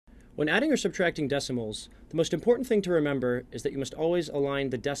When adding or subtracting decimals, the most important thing to remember is that you must always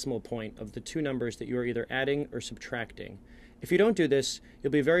align the decimal point of the two numbers that you are either adding or subtracting. If you don't do this,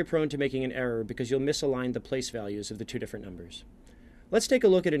 you'll be very prone to making an error because you'll misalign the place values of the two different numbers. Let's take a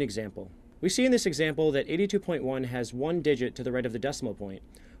look at an example. We see in this example that 82.1 has one digit to the right of the decimal point,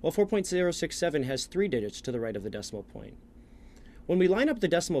 while 4.067 has three digits to the right of the decimal point. When we line up the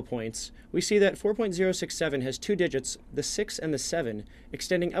decimal points, we see that 4.067 has two digits, the 6 and the 7,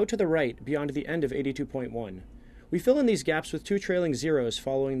 extending out to the right beyond the end of 82.1. We fill in these gaps with two trailing zeros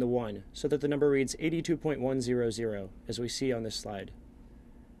following the 1, so that the number reads 82.100, as we see on this slide.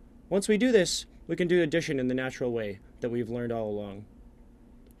 Once we do this, we can do addition in the natural way that we've learned all along.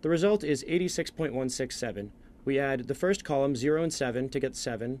 The result is 86.167. We add the first column 0 and 7 to get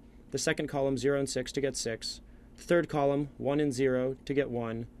 7, the second column 0 and 6 to get 6, the third column 1 and 0 to get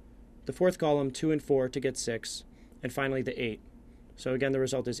 1, the fourth column 2 and 4 to get 6, and finally the 8. So again, the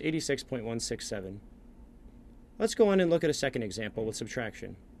result is 86.167. Let's go on and look at a second example with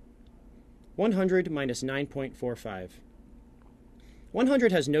subtraction. 100 minus 9.45.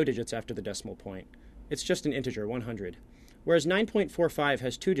 100 has no digits after the decimal point. It's just an integer, 100. Whereas 9.45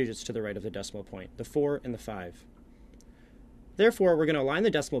 has two digits to the right of the decimal point, the 4 and the 5. Therefore, we're going to align the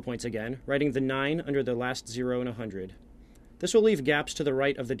decimal points again, writing the 9 under the last 0 in 100. This will leave gaps to the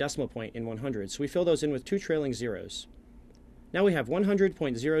right of the decimal point in 100, so we fill those in with two trailing zeros. Now we have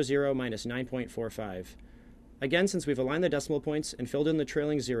 100.00 minus 9.45. Again, since we've aligned the decimal points and filled in the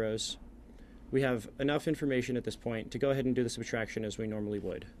trailing zeros, we have enough information at this point to go ahead and do the subtraction as we normally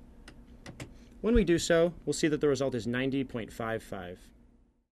would. When we do so, we'll see that the result is 90.55.